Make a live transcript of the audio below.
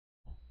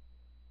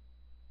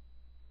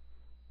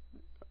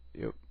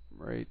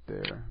right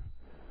there.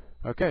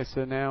 Okay,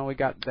 so now we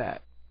got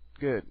that.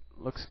 Good.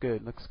 Looks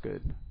good. Looks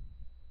good.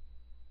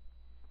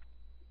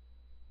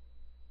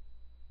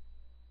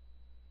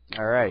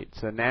 Alright,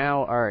 so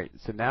now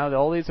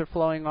all these are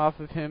flowing off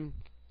of him.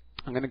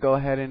 I'm going to go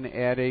ahead and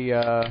add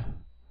a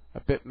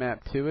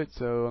bitmap to it.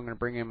 So I'm going to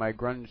bring in my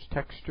grunge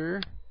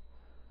texture.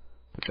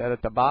 Put that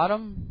at the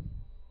bottom.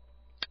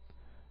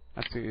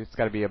 It's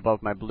got to be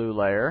above my blue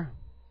layer.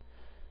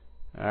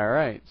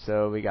 Alright,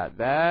 so we got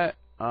that.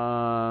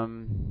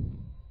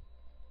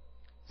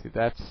 See,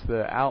 that's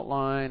the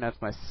outline.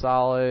 That's my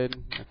solid.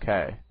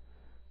 Okay.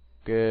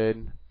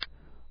 Good.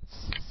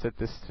 Let's set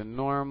this to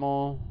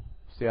normal.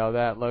 See how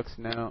that looks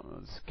now.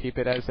 Let's keep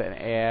it as an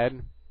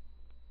add.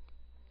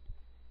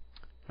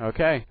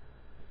 Okay.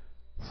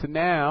 So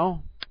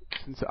now,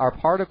 since our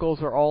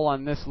particles are all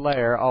on this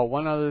layer,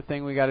 one other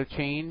thing we got to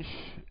change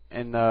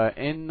in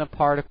the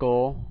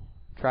particle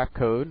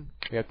Trapcode,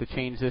 we have to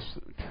change this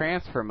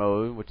transfer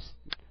mode, which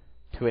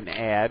to an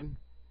add.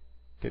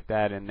 Get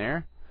that in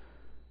there.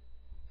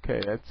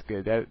 Okay, that's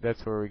good.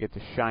 That's where we get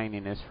the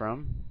shininess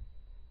from.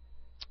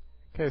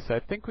 Okay, so I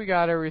think we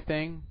got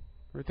everything.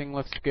 Everything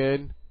looks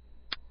good.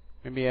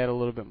 Maybe add a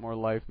little bit more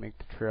life, make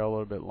the trail a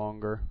little bit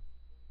longer.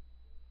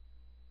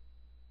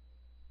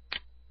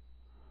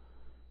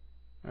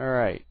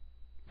 Alright,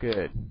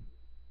 good.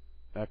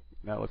 That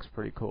looks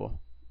pretty cool.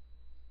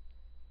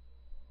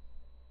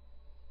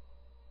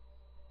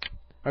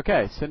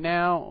 Okay, so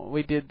now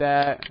we did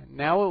that.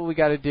 Now what we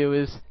got to do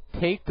is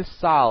take the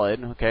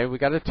solid, okay, we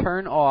got to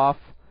turn off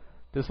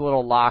this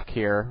little lock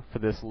here for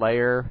this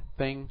layer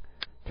thing.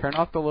 Turn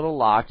off the little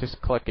lock,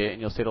 just click it and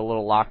you'll see the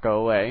little lock go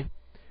away.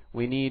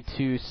 We need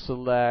to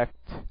select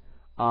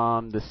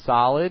the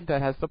solid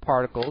that has the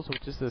particles,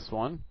 which is this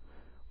one.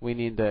 We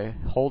need to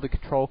hold the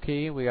control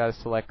key. We got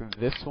to select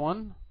this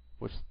one,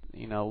 which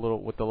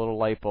with the little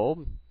light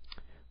bulb.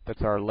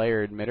 That's our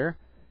layer emitter.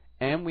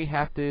 And we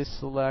have to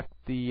select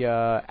the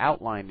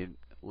outlined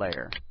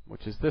layer,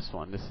 which is this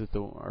one. This is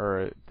the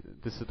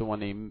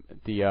one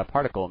the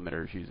particle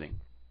emitter is using.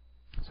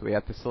 So we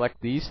have to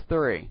select these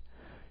three.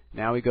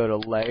 Now we go to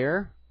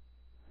layer,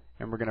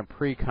 and we're going to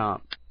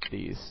pre-comp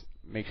these.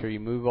 Make sure you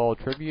move all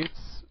attributes.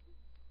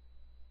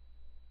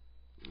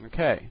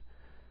 Okay.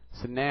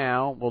 So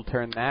now we'll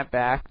turn that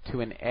back to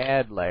an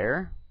add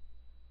layer,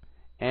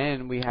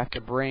 and we have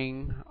to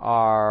bring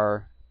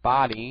our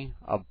body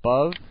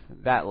above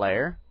that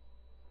layer.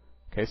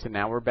 Okay, so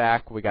now we're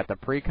back. We got the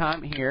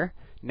pre-comp here.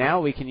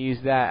 Now we can use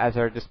that as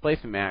our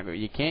displacement map.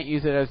 You can't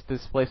use it as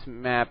displacement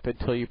map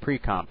until you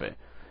pre-comp it.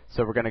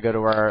 So we're going to go to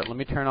our, let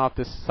me turn off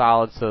this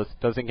solid so it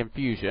doesn't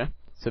confuse you.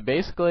 So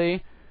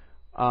basically,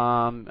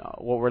 what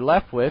we're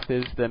left with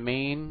is the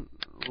main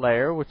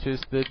layer, which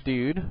is the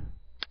dude.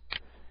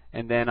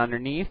 And then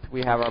underneath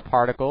we have our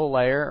particle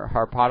layer,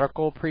 our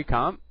particle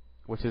pre-comp,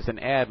 which is an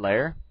add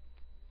layer.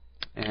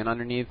 And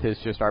underneath is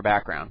just our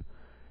background.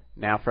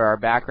 Now for our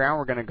background,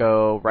 we're going to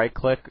go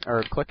right-click,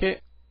 or click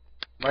it.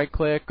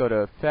 Right-click, go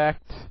to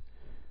Effect,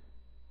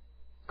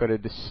 go to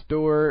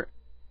Distort,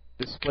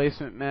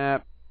 Displacement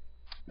Map.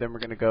 Then we're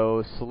going to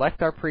go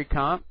select our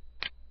pre-comp.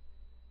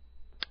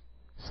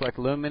 Select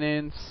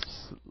Luminance,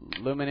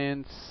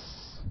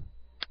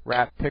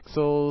 Wrap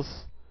Pixels.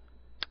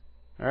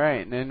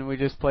 Alright, and then we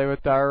just play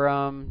with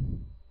our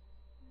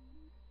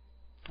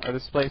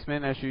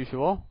displacement as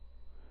usual.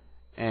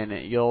 And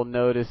you'll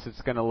notice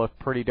it's going to look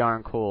pretty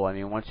darn cool. I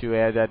mean, once you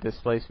add that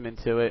displacement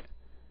to it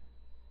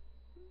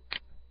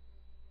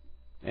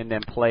and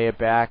then play it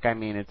back, I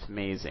mean, it's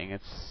amazing.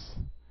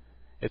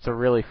 It's a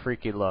really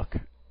freaky look.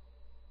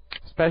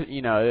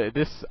 Especially,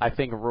 this I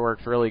think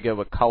works really good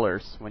with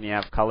colors when you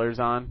have colors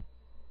on.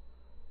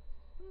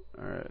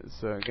 Alright,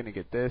 so I'm going to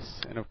get this,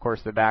 and of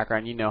course the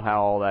background, you know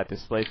how all that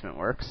displacement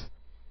works.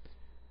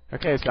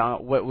 Okay, so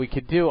what we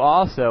could do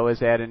also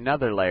is add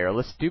another layer.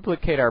 Let's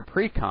duplicate our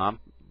pre-comp.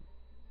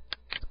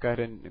 Let's go ahead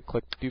and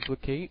click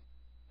duplicate,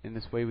 and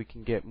this way we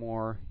can get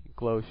more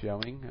glow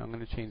showing. I'm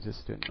going to change this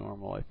to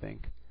normal, I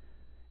think,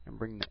 and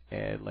bring the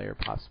add layer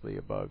possibly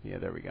above. Yeah,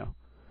 there we go.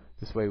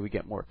 This way we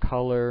get more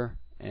color,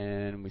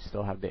 and we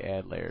still have the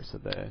add layer. So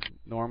the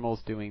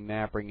normal's doing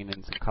that, bringing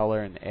in some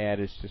color, and add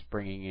is just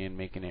bringing in,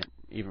 making it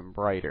even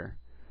brighter,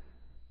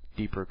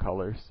 deeper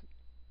colors.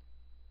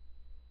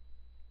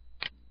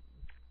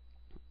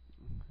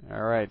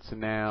 Alright, so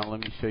now let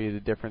me show you the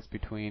difference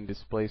between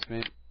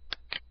displacement.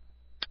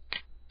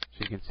 So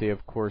you can see,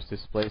 of course,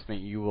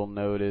 displacement you will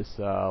notice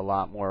a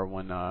lot more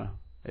when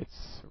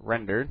it's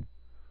rendered.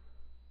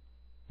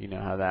 You know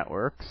how that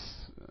works.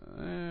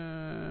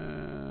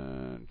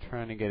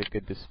 Trying to get a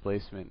good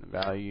displacement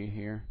value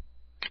here.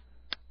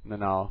 And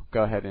then I'll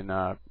go ahead and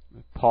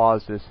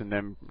pause this and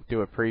then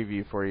do a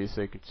preview for you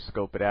so you can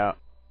scope it out.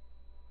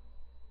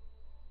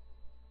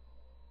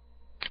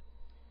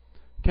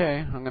 Okay,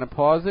 I'm going to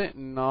pause it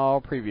and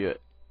I'll preview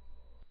it.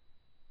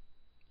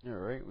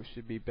 Alright, we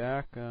should be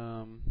back.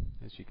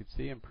 As you can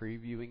see, I'm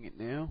previewing it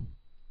now.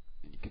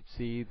 And you can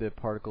see the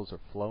particles are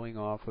flowing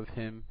off of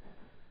him.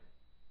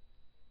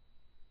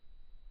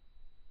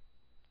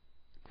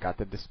 Got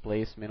the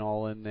displacement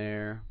all in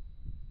there.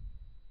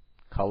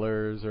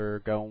 colors are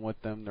going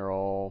with them. They're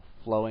all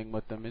flowing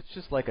with them. It's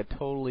just like a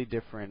totally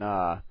different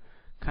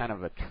kind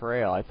of a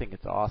trail. I think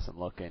it's awesome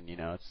looking. You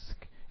know,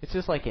 it's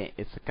just like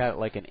it's got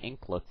like an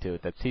ink look to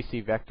it. That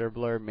CC vector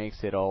blur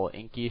makes it all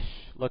inkish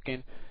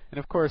looking. And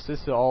of course,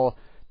 this is all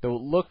the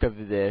look of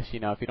this. You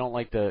know, if you don't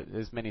like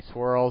as many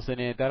swirls in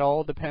it, that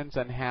all depends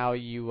on how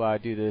you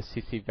do the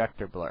CC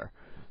vector blur.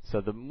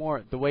 So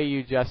the way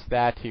you adjust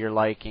that to your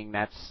liking,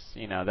 that's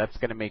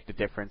going to make the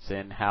difference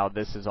in how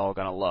this is all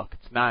going to look.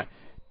 It's not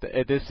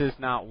this is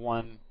not a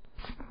one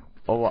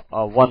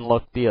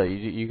look deal.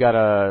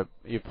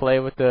 You play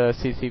with the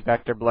CC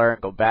vector blur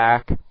and go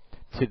back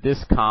to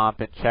this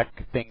comp and check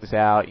things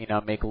out. You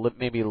know, make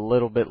maybe a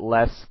little bit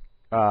less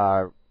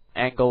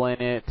angle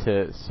in it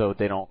so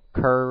they don't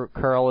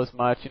curl as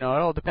much. You know, it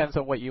all depends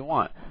on what you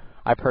want.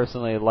 I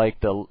personally like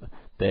the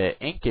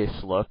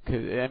inkish look.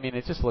 I mean,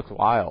 it just looks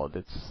wild.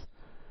 It's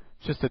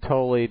just a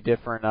totally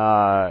different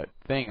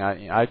thing.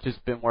 I've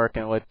just been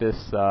working with this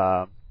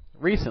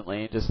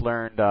recently and just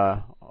learned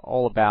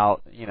all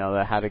about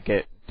how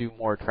to do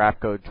more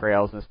Trapcode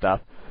trails and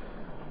stuff.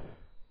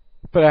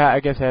 But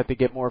I guess I have to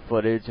get more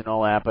footage and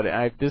all that. But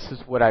this is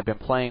what I've been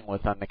playing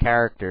with on the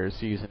characters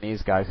using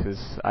these guys,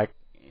 because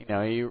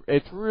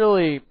it's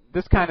really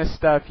this kind of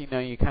stuff. You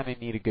kind of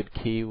need a good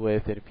key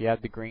with it. If you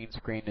have the green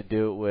screen to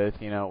do it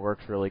with, it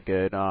works really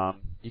good.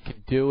 You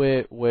can do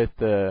it with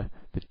the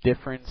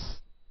difference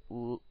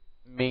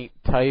mate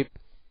type,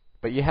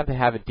 but you have to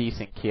have a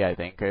decent key, I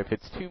think. If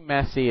it's too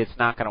messy, it's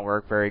not going to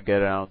work very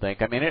good, I don't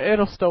think. I mean,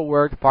 it'll still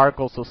work. The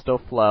particles will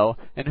still flow,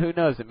 and who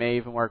knows, it may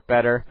even work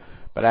better.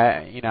 But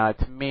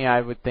to me,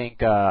 I would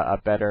think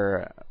a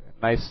better,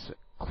 nice,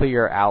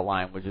 clear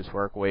outline would just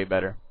work way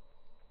better.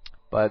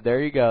 But there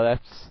you go.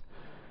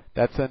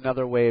 That's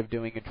another way of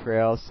doing a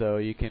trail. So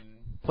you can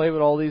play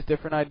with all these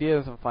different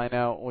ideas and find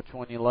out which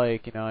one you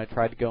like. I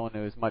tried to go into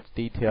as much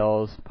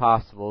detail as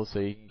possible so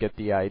you can get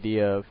the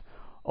idea of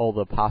all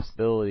the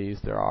possibilities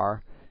there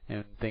are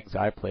and things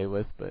I play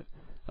with. But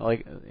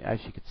as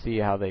you can see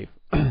how they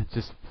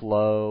just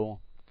flow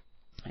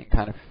and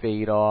kind of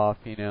fade off,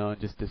 and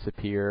just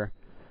disappear.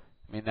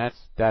 I mean,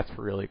 that's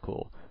really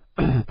cool.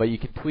 But you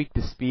can tweak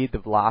the speed, the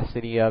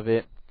velocity of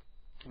it,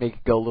 make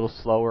it go a little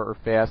slower or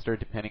faster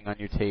depending on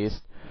your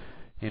taste.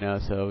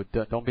 So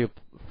don't be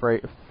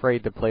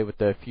afraid to play with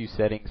the few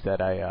settings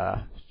that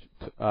I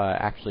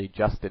actually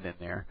adjusted in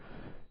there.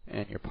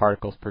 And your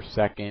particles per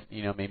second,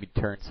 maybe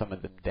turn some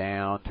of them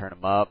down, turn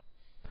them up.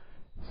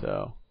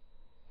 So,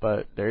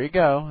 but there you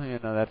go.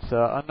 That's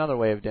another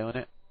way of doing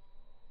it.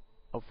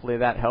 Hopefully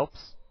that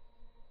helps.